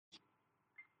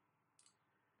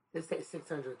This day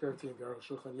 613, the Aruch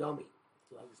Shulchan Yomi. If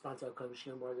you like to sponsor our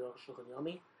Shir more the Aruch Shulchan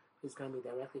Yomi, please come me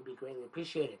directly, be greatly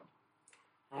appreciated.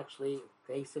 Actually,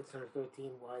 day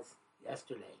 613 was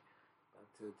yesterday, but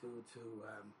due to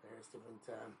various different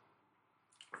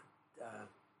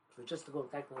logistical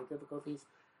and technical difficulties,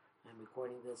 I'm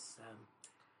recording this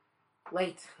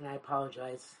late, and I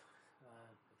apologize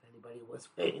if anybody was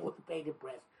waiting with bated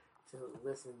breath to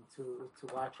listen to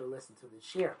watch or listen to the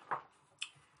shir.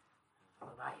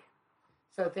 Bye.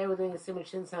 So today we're doing a Simon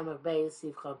Shin Samach Beis,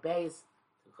 Sif Chav Beis,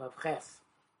 Chav Ches.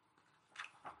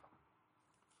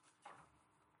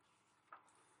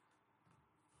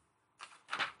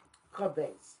 Chav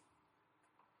Beis.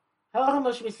 Halacha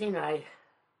Moshe Sinai.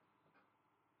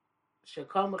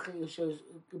 Shekol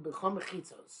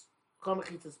mechitzos. Kol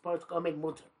mechitzos parts omed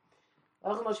muter.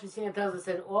 Halacha Moshe Sinai tells us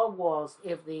that all walls,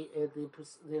 if the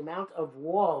amount of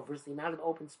wall versus the amount of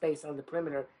open space on the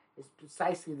perimeter is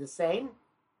precisely the same,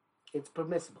 it's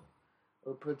permissible.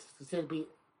 It's considered to be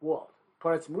walled.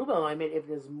 Parts mubal, I mean, if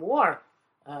there's more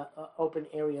open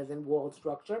area than walled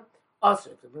structure,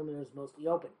 also if the perimeter is mostly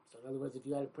open. So in other words, if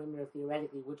you had a perimeter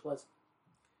theoretically which was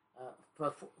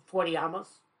 40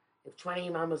 amos, if 20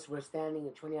 amos were standing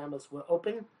and 20 amos were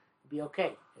open, it'd be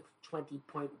okay. If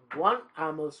 20.1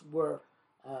 amos were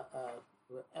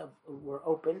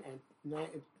open and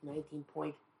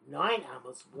 19.9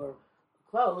 amos were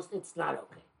closed, it's not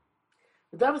okay.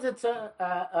 The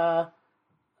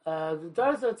Darza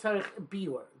Tzarich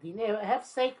Biur. The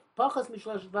Hefsek Pachas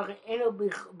Mishlosh Dvarim Eno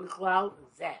Bichlal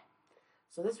Zeh.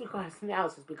 So this requires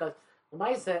analysis because the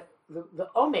Maisa, the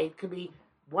Omed could be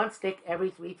one stick every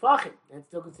 3 tvachim and it's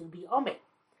still considered to be Omed.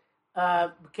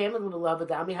 Became a little love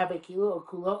Adami have a kilo or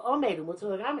kulo Omed and what's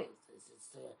Agami.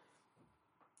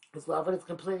 It's love and it's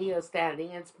completely standing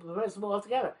and it's permissible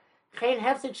altogether. Chain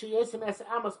Hefsek Sheyesim Es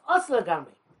Amos Osla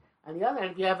Agami. On the other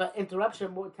hand, if you have an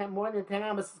interruption more than 10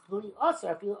 amos, it's completely also.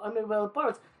 I feel unreal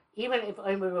parts. Even if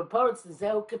unreal parts, the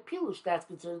zeo kapilush, that's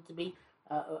considered to be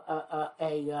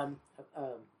a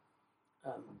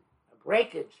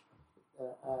breakage,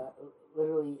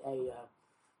 literally a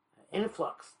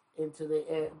influx into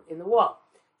in the wall.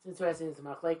 It's interesting. It's a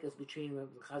machlekes between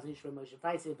Chazon Ish and Moshe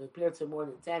Feinstein. If it appears to more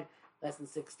than 10, less than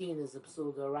 16 is a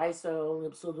psul d'oraisa, only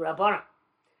a psul d'rabbanan.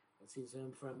 It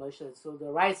seems for Moshe it's still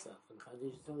the Raisa. For Chazon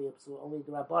Ish it's only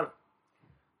the Rabbanan.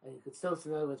 And you could still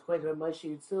say, in other words, according to Moshe,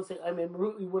 you'd still say,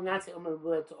 you would not say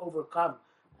to overcome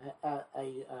a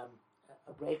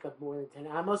break of more than 10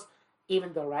 amos.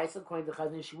 Even the Raisa, according to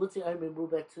Chazon Ish, you would say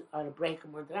on a break of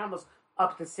more than 10 amos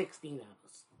up to 16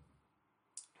 amos.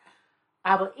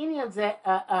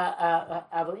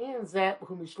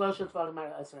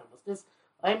 This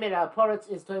Omer al-Poretz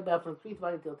is talking about from 3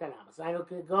 until 10 amos. I know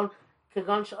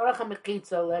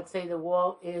let's say the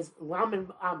wall is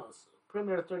lamin amos,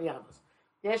 perimeter 30 amos.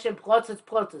 Deshem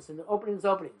plotzes, and the openings.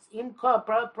 Im kol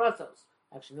protos,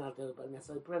 actually not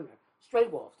necessarily perimeter.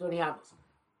 Straight wall, 30 amos.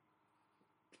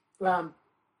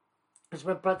 It's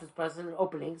when protos and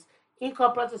openings. In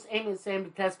kol protos, aim is the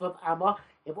same test of amo.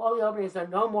 If all the openings are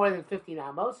no more than 15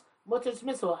 amos, mutter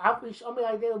dismissal.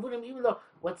 Even though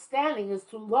what's standing is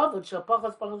too low, it's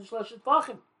shapachas pachas shlosh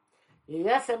tvachim.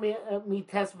 Yes, me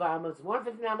test v'amos.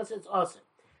 150 amos, it's awesome.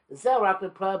 Zelrak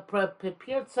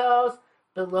pepirtzos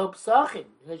below psachim.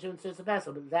 But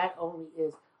that only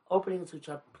is openings which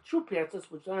are true pirtzos,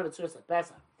 which don't have a source of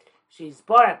pesach. She's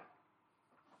born,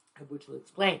 which will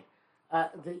explain.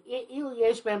 The ilu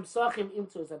yesh bem psachim im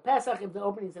source of pesach. If the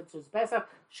openings have source of pesach,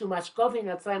 shumashkovin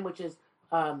atzayim, which is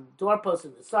doorpost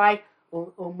on the side,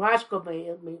 umashkov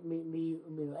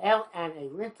mi'el, and a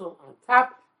lintel on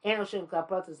top. And Hashem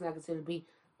Klaprot is not considered to be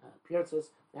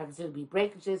pirtzos, not considered to be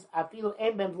breakages. Afilu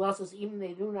en ben blossos, even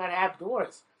they do not have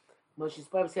doors. Moshe's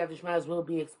purpose after Shemaz will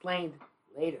be explained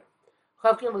later.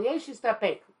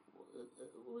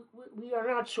 We are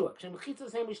not sure. In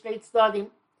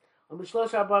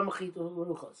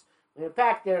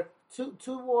fact, there are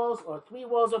two walls, or 3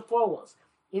 walls, or 4 walls.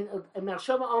 In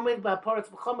Machshava Omed by parts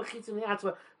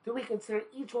do we consider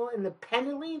each wall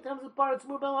independently in terms of parts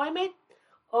mubal omed?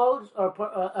 To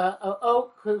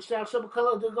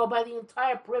go by the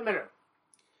entire perimeter.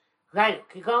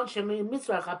 Let's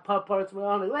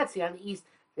see, on the east,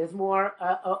 there's more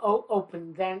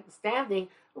open than standing.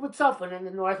 With Sofan in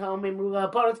the north,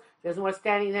 there's more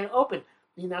standing than open.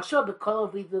 If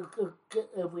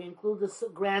we include the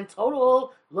grand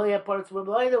total,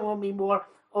 there won't be more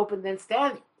open than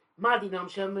standing. What is the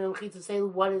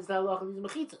halacha of these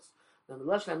mechitzas?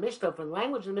 The Mishnah, from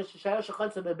language of the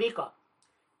Mishnah,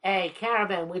 a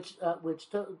caravan which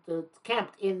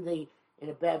camped in a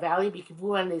valley,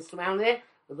 and they surrounded it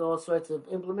with all sorts of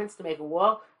implements to make a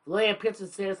wall.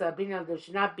 There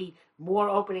should not be more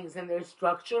openings in their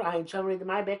structure. It's talking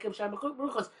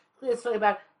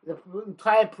about the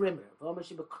entire perimeter.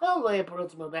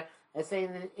 I say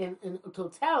in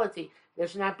totality, there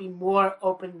should not be more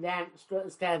open than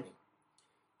standing.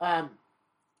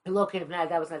 Looking if not,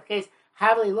 that was not the case.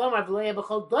 It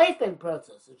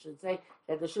should say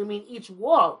that there should mean each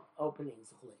wall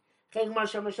openings.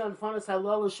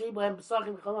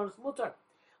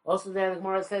 Also, there the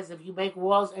Gemara says if you make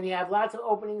walls and you have lots of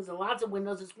openings and lots of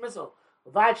windows, it's permissible.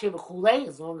 As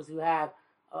long as you have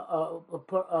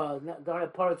don't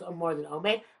have parts of more than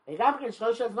omed. It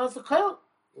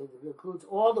includes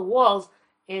all the walls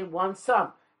in one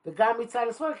sum. The God mitzvah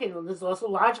is working. This is also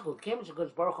logical. Parts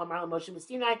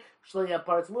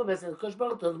move as the Kush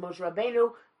Baruch told Moshe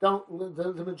Rabbeinu,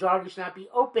 the majority should not be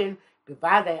open. Must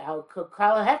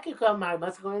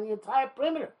go in the entire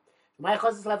perimeter. Why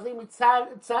should there be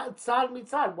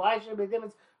a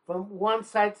difference from one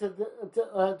side to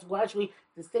why should we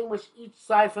distinguish each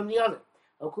side from the other?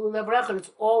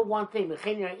 It's all one thing.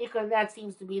 And that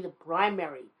seems to be the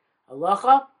primary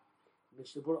halacha.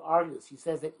 Mishnah Berurah argues. He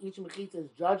says that each mechitza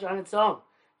is judged on its own.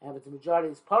 And if it's a majority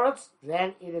of parts,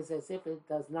 then it is as if it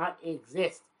does not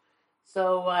exist.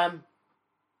 So,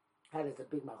 that is a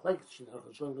big machlekes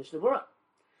showing Mishnah Berurah.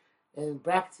 In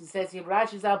brackets, he says here,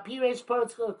 Rashi's al piresh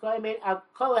parts kol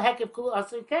hekev kulu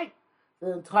asur cake.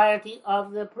 The entirety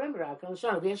of the perimeter.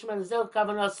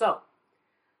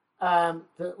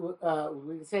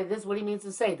 We say this is what he means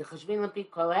to say. The cheshvin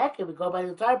lepik kol hekev, we go by the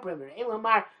entire perimeter. Ein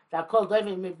lomar that kol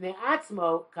doivin mivnei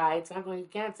atzmo kai. It's not going. You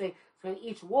can't say it's going to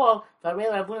each wall.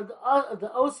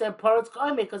 The oser parts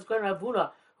koime because going to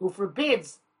Ravuna who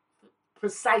forbids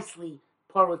precisely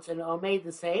parts and omeid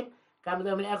the same. That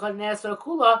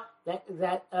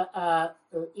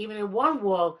even in one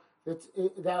wall,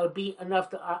 that would be enough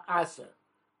to aser.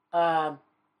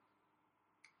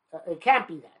 It can't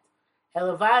be that.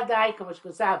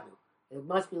 It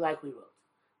must be like we wrote.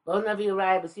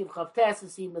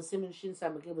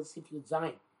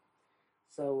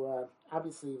 So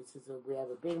obviously, since we have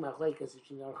a big machlekes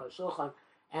between Aruch HaShulchan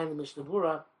and the Mishnah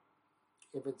Berurah,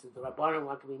 if it's the Rabbanan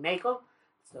one can be Mekel,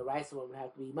 so the Raisa one would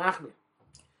have to be Machmir.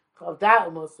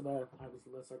 Most of our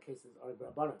cases are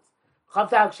Rabbanans.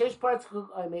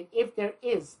 If there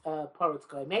is parts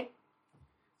koimed,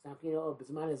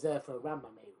 Bisman is there for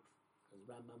Rambam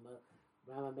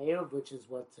Meir, which is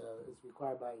what is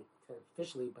required by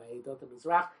officially by Dota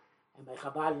Mizrach and by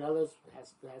Chabad and others,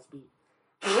 has to be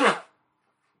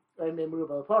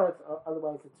parts.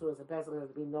 Otherwise, the two as a person has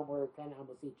to be no more than 10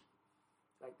 amos each.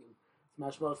 Like the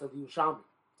Mashmos of the Yushalmi,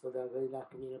 so they're really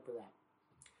not convenient for that.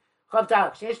 If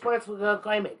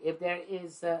there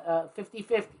is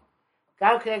 50-50,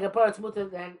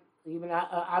 then even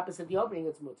opposite the opening,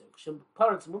 it's mutter.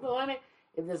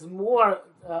 If there's more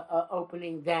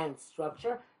opening than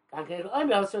structure,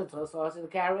 it's also to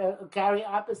carry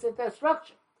opposite that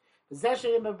structure.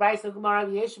 Possession in the Bryce of Gemara,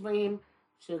 the Yeshvim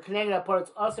should connect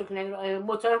parts also connected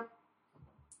mutter.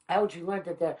 How would you learn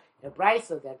that the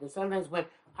Bryce of that? Sometimes when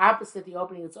opposite the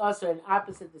opening, it's also, and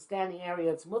opposite the standing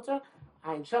area, it's mutter.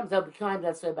 Ein Sham they'll be climbed.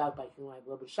 That's about by Kilayim.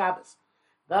 But Shabbos.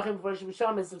 V'achim for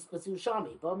Sham is Spatzu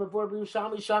Shami. V'om for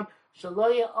Shami Sham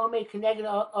Shaloya Ome connected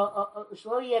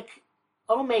Shaloya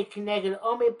Ome connected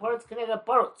Ome parts connected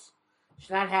parts.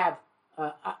 Should not have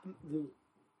the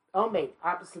Ome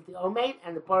opposite the Ome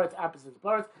and the parts opposite the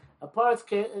parts. Parts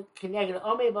connected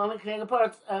Ome, but Ome connected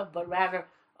parts. But rather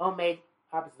Ome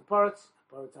opposite the parts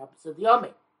opposite the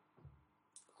Ome.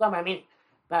 What I mean.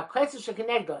 But in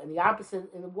the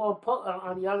opposite, in the wall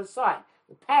on the other side,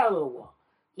 the parallel wall.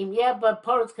 If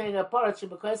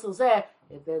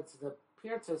the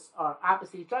appearances are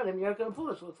opposite each other, then you're going to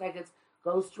foolish. Looks like it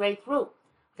goes straight through.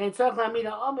 So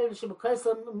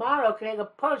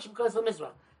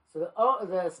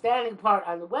the standing part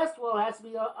on the west wall has to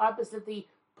be opposite the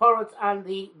parts on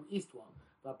the east wall.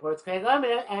 But parts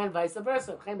and vice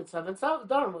versa.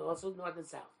 Also north and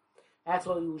south. That's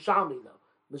what you shall me though.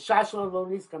 The Shashon lo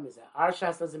niskam is that. Our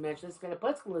Shash doesn't mention this. And the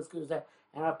Poskim is that,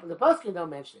 and the Poskim don't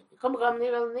mention it. Come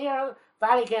near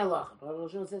Valley can't loch. But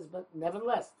Roshon says, but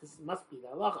nevertheless, this must be the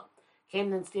halacha. Came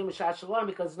then steam a Shash Shalom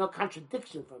because there's no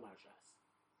contradiction from our Shash.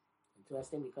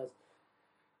 Interesting because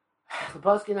the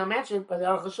Poskim don't mention it, but the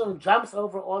Aruch HaShulchan jumps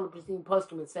over all the preceding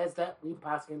Poskim and says that we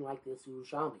Poskim like this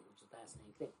Yerushalmi, which is a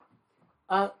fascinating thing.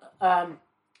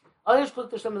 Others put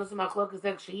the Shem and the Machlok is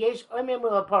that sheyesh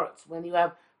oimem parts when you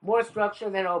have more structure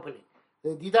than opening.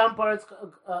 The Didam parts,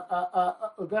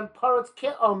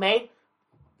 kill Omeid.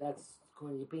 That's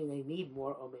according to the opinion, they need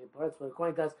more Omeid parts, but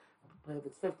according to us, But if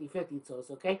it's 50-50, it's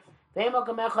also okay. But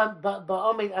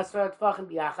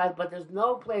there's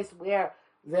no place where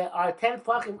there are 10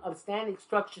 tefachim of standing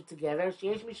structure together.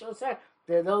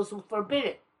 There are those who forbid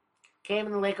it. Came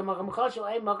in the lake of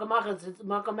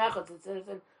it's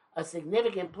a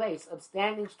significant place of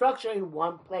standing structure in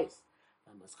one place.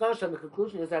 The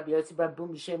conclusion is that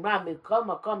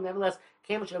nevertheless,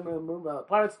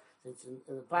 parts, since in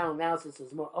the final analysis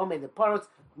is more omed the parts,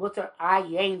 mutter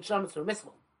ayin shams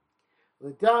permissible.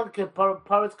 We're done.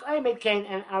 Parts made Cain,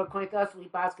 and our according to us, we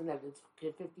pass that it's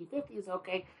 50-50 is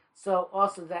okay. So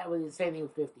also that was the same thing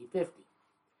with 50-50.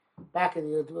 Back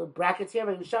in the brackets here,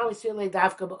 Yerushalmi certainly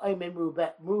dafka b'oimen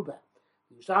merubah.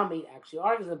 Yerushalmi actually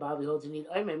argues about he holds you need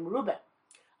oimen merubah.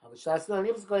 So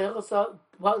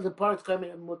the parts come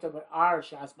in mutter, but our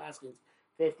shas baskins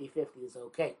 50-50 is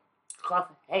okay.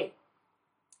 Hey,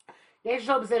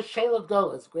 Yerushalmi says Sheila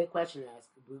Gdola. It's a great question to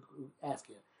ask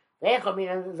you. How is that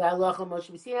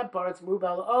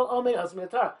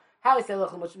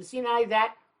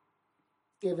that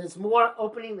if it's more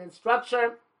opening than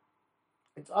structure,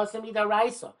 it's also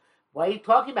midaraisa? What are you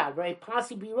talking about? Very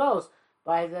possibly rose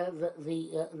by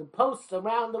the posts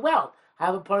around the well.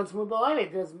 Have a parts move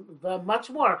it. There's much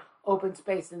more open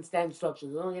space than standing structure.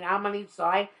 There's only an arm on each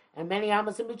side and many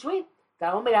arms in between.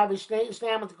 There's one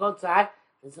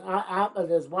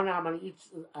arm on each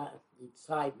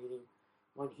side, meaning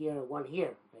one here and one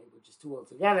here, right, which is two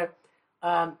altogether.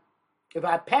 If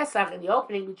I Pesach in the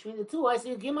opening between the two, I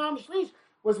see Gimel Shlish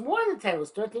was more than 10, it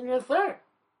was 13 and a third.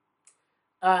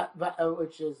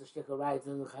 Which is the shtickle rides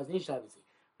in the Chaznish, obviously.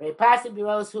 Right, passive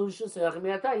bureaus who should say,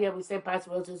 yeah, we say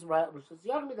passive bureaus is right, which is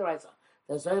Yachmi the right.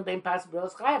 There's other being passive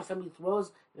bureaus chayav. Somebody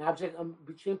throws an object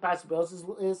between passive bureaus is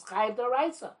chayav the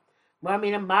right.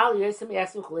 Marmina Mal, Yesim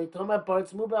Yasuchli, Toma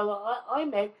Bart's Mubel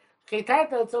Oimed. It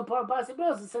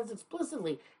says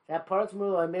explicitly that parts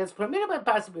is permitted by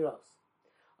possibilities.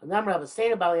 A number of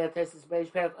state about the tesis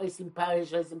British Parak Oisim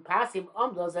Parish Oisim Pasim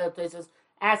those tesis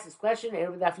asks this question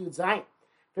every that you design.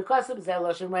 Because of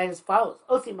Zelosh and write as follows.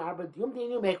 Osim Arbor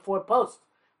Dinu make 4 posts.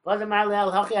 Father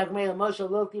Marlel Hachi Agmei Moshe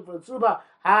Lilti for Tzuba.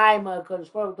 Hi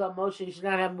Moshe, you should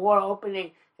not have more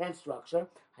opening than structure.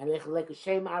 And like a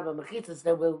shame Arba Mechitzas,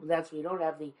 that's we don't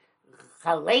have the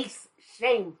Chales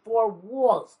shame 4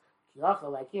 walls.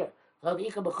 Like here.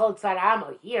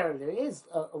 Here there is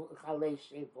a Chalesh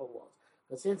shame 4 walls.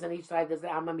 But since on each side there's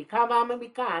the Amma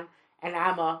Mikan, and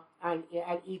Amma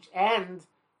at each end,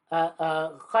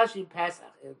 Chashi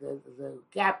Pesach, the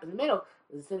gap in the middle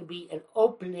is going to be an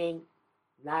opening,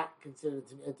 not considered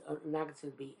to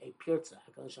be a pirza.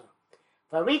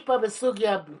 Farikba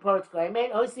Besugya Ports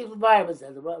Goymet, Osi Vayabas,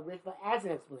 the Rikba adds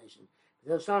an explanation.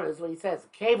 This is what he says.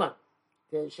 Kavan,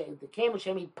 the Kavan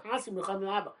Shemi Pasim Muhammad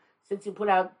Abba. Since you put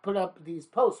up these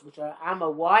posts, which are Amma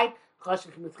wide,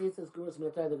 Chashik Mitzchitzas Gurus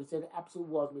Mitzvah, that we said absolute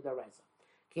walls Mitzvah.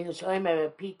 Kinish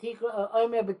Oimer Pitikra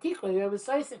Oimer Betikra Yer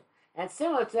B'Soisim. And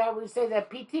similar to that, we say that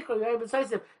Pitikra Yer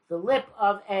B'Soisim, the lip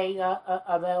of a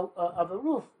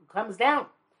roof comes down.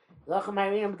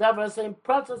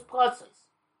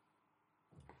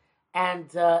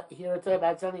 And here it's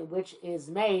about something which is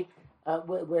made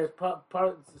where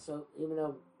part. So even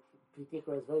though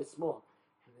Pitikra is very small.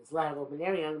 There's a lot of open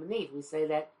area underneath. We say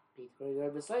that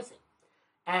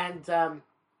and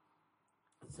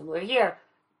similar here,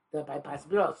 the bypass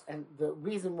bureaus. And the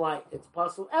reason why it's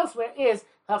possible elsewhere is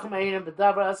it's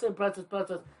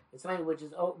something which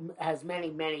has many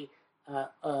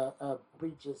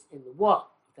breaches in the wall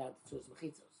without the tzuras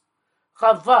mechitzos.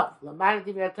 Chavav,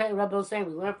 Rabbi saying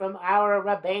we learn from our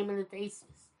Rabbeim and the Teisis.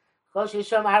 As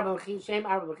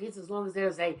long as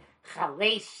there's a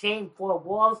chalesh shame 4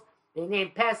 walls. They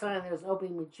name Pesach and there's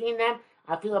opening between them.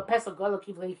 I feel a Pesach go you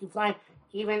keep flying,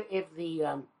 even if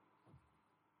the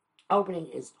opening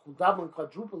is double and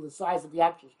quadruple the size of the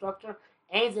actual structure.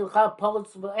 And they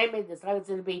decided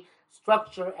to be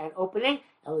structure and opening.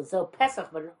 And it's so Pesach,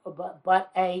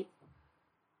 but a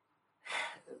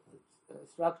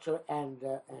structure and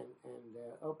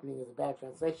opening is a bad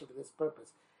translation for this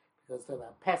purpose because it's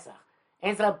about Pesach.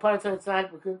 And so parts of it's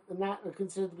not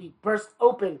considered to be burst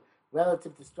open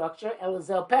relative to structure,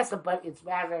 Elazel Pesach, but it's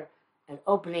rather an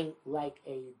opening like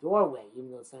a doorway,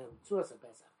 even though it's not a tzuras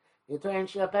Pesach. The Torah and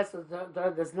Shir Pesach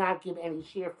does not give any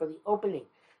shear for the opening.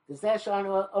 The Zeshan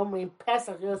Omrim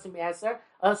Pesach Yosim Yaser,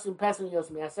 Osim Pesach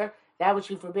Yosim Yaser, that which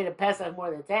you forbid a Pesach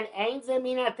more than 10, Ein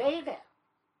Zemina Teire.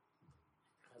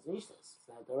 Chaznish says, it's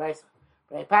not the Raisa.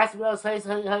 But a Pesach says,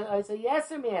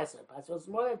 Yesim Yaser, Pesach is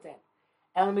more than 10.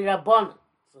 Elmi Rabbanon,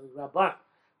 so Rabbanon.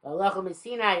 And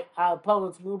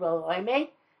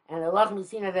And the Lach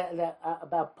Messina that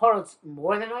about parts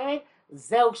more than I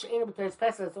Zelk She'ena B'Teres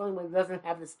Pesach, it's only when it doesn't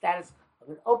have the status of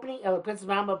an opening, El Prince of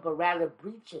but rather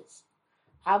breaches.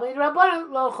 The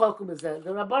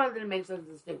Rabbanan didn't make such a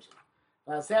distinction.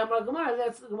 Gemara,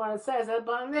 that's the Gemara says that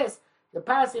on this, the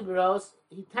Pasibiros,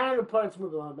 he turned the parts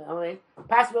Mugaloi.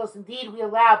 Pasibiros, indeed, we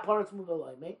allow parts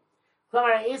Mugaloi.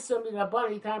 Gemara Isum, the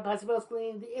Rabbanan, he turned Pasibiros,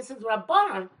 cleaning the Isum, the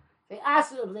Rabbanan, they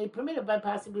asked them, they permitted by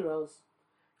Pasibiros.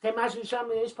 They Mashu Sham,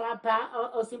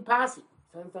 Osim Pasi.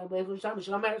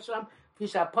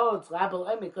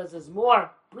 Because there's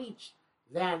more breach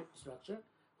than structure.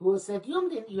 Who said,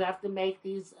 Yumdin, you have to make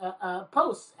these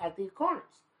posts at the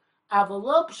corners.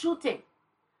 Avalop shooting.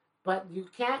 But you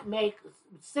can't make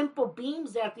simple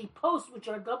beams at the posts, which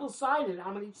are double-sided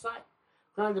on each side.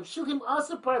 Shooting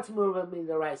also parts move in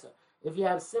the raisa. If you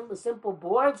have simple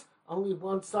boards, only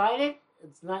one-sided,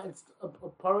 it's not.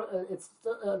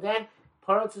 Then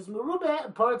parts is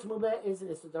merube. Parts mube is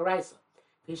the raisa.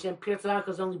 Pishem pirtzak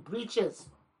is only breaches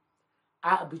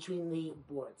between the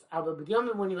boards.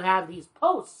 When you have these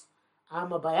posts, then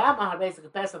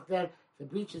the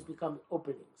breaches become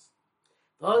openings.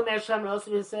 The Holy Mersham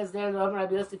also says there,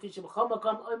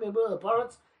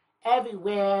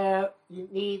 everywhere you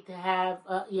need to have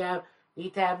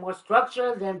more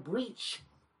structure than breach.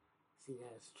 See,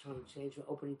 that's trying to change from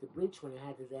opening to breach when you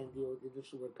had to then deal with the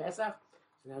additional word Pesach.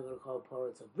 So now we're going to call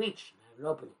parts a breach, not an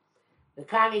opening. The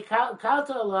Kani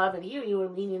Kalta love, and here you were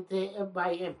lenient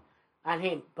by him,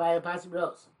 by the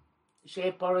Pasibiros.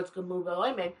 Shape parts can move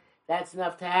a that's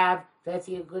enough to have, that's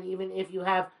good even if you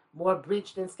have more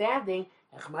breach than standing.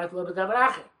 You have another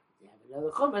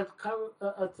chumrah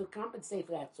to compensate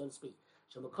for that, so to speak.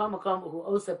 Who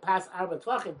also pass arba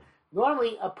tvachim.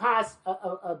 Normally, a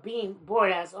beam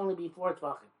board has only be 4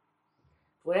 tvachim.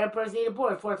 For every person need a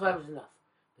board, 4 tvachim is enough.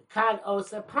 The kad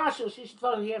osa pashu shish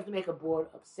tvachim. You have to make a board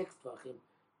of 6 tvachim,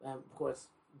 of course,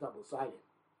 double-sided.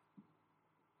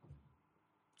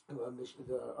 The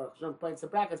Aruch points the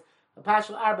brackets. A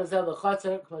pashu arba zel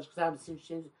v'chotzer k'mosh k'sam b'sim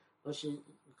shin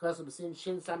v'shikosam b'sim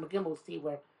shin sam b'gimel. See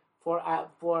where 4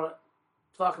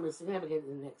 tvachim is significant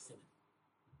in the next simon.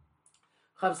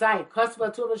 Chav zayin kosva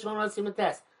tuva shon rosim a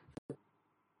test.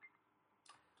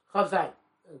 Chav zayin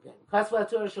again kosva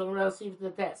tuva shon rosim the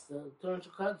test.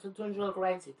 The turn look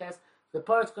right and see test. The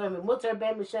parts going in mutar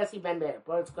ben mishasi ben bear.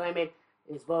 Parts going in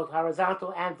is both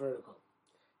horizontal and vertical.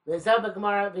 The Zelba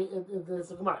Gemara, the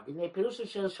Gemara, the Perusha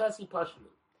Shel Shasi Pashlu.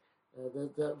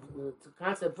 The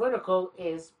concept vertical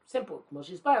is simple.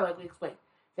 Moshe Spire, like we explained.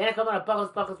 Then I come on a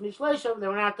Pachos Mishleishim. Then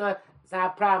we're not it's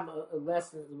not a problem.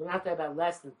 We're not talking about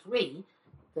less than 3,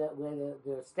 where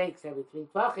there are stakes every 3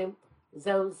 tvachim.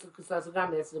 So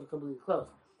that's completely closed.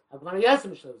 I'm going to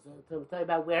Yosem Shlos to tell you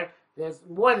about where there's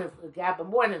more than a gap of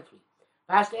more than 3.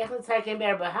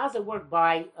 But how does it work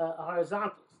by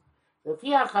horizontals? The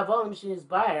Fiach Chavolim Mishin is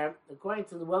Bayer, according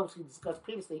to the ropes we discussed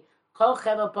previously, Kol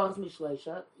Chevel Pachos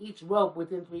Mishleisha, each rope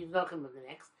within 3 tvachim of the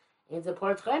next, ends a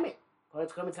Poretz Chaimet.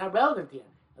 Poretz Chaimet is not relevant here.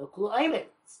 El Kul Aimet,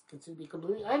 it's considered to be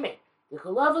completely Aimet. The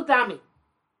Chulavu Dami,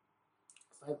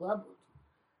 it's like love.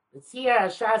 Let's see here, a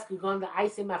Shas could go on the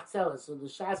Ice Machzela. So the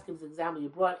Shas gives an example. You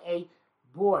brought a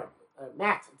board, a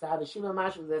mat, it's a Havashima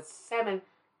Mashu, that's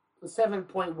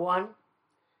 7.1.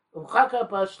 Umchaka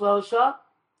Shlosha,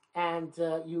 and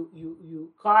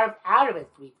you carved out of it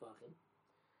 3 tvachim.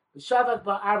 V'shavak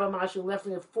ba'arba mashu, left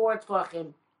in it 4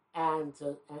 tvachim and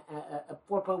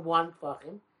 4.1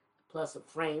 tvachim, plus a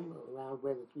frame around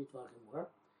where the 3 tvachim were.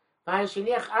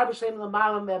 V'sheniach arba shleim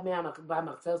l'malam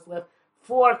b'machzels, left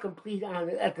 4 complete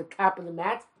at the top of the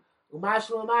mat.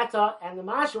 U'mashu l'mata, and the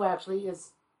mashu actually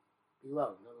is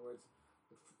below. In other words,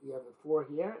 you have the 4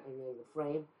 here, and then the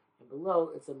frame, and below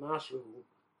it's a mashu.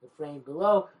 The frame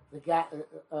below the gap,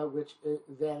 which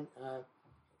then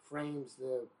frames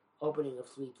the opening of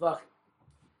 3 tvachim.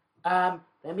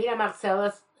 Amina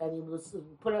Marcellus, and you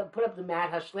put up the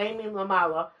mat. Hashleimim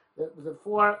lamala, the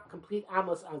 4 complete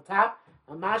amos on top.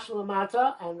 A mashu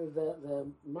lamata, and the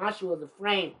mashu of the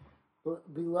frame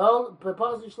below.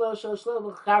 Proposing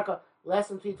shlo b'karka, less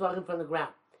than 3 tvachim from the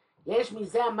ground. Yesh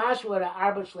mizeh mashu at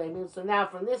arba shleimim. So now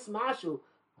from this mashu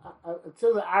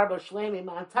until the arba shleimim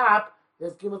on top,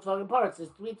 there's gimel tvachim parts.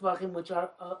 There's 3 tvachim which are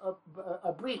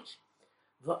a breach.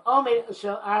 The omer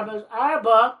shel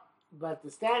arba, but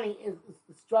the standing is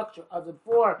the structure of the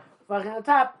 4 tvachim on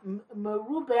top.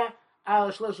 Merube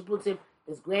al shlosh plutzim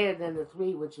is greater than the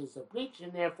 3, which is a breach,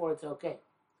 and therefore it's okay.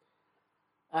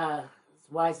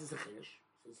 Why is this a chiddush?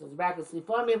 It says brackets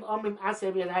lifamim omim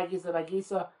aser b'yadagisa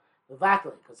v'agisa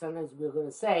v'vatle. Because sometimes we're going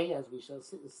to say, as we shall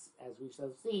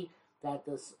see, that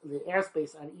the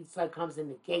airspace on each side comes and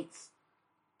negates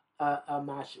a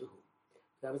mashu.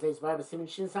 That was Barba Simon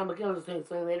Shin Samagil is going to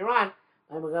explain later on.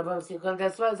 And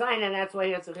that's why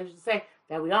it's a to say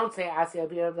that we don't say Asya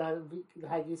Beer of the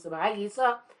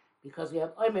Hagisa because we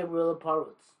have Oime rule of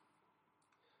Paruts.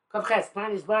 Kavches,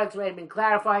 Parnis Bar, it's already been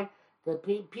clarified. The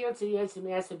appearance of the Yosim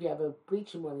Yasif, if you have a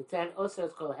breach in more than 10, also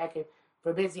it's called Hekim,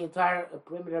 forbids the entire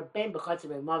perimeter, Ben Bechotzi,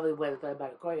 Ben Mavli, whether it's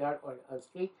about a courtyard or a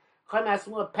street. Chom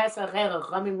Asmua, Pesach, Hechel,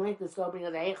 Chomim link the opening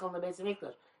of the Hechel and the base of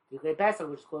Mikdash. The great Pesach,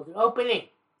 which is called the opening.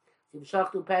 Sim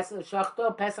Shachtu Pesach,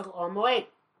 Shachto, Pesach, or Moed.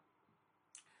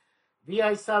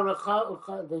 VI saw the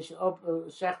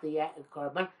Shech, the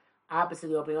carbon, opposite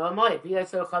the opening of Moed. VI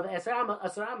saw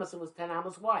Asar Amos, it was 10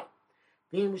 Amos wide.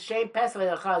 Being Shem Pesach,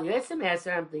 there would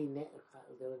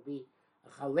be a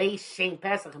Chalei Shem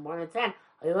Pesach more than 10.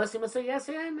 Yosim Asar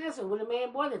Yasir Messer would have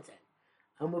made more than 10.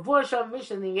 And before Shav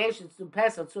Mission, the nations to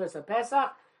Pesach, Tzuras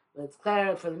Pesach, but it's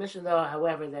clear for the mission, though,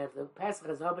 however, that if the Pesach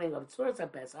is opening of Tzuras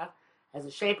Pesach, has a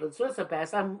shape of Tzuras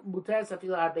Pesach, Mutar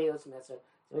Safila Arbe Yosim Messer,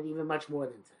 so even much more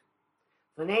than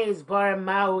 10. Fanei is Bar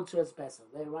Ma'u Tzuras Pesach.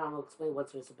 Later on, we'll explain what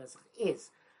Tzuras Pesach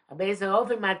is. Abeza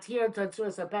Ofen Matir to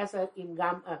Tzuras Pesach in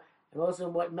Gam. And also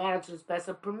what marriage is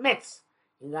Pesach permits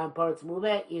in Gam Paretz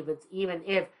Mubeh, even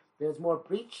if there's more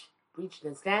breach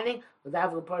than standing,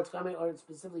 without the parts coming, or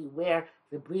specifically where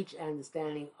the breach and the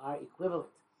standing are equivalent.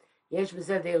 Yesh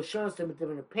said they will show us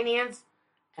different opinions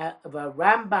of a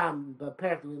Rambam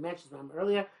Perek, we mentioned Rambam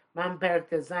earlier. Rambam Perek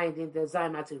Design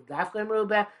Matzir Dafka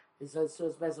Merubeh. This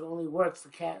Pesach only works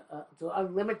to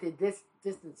unlimited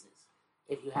distances.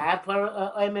 If you have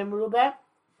Merubeh.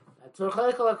 The Torah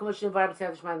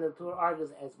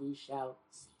argues as we shall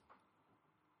see.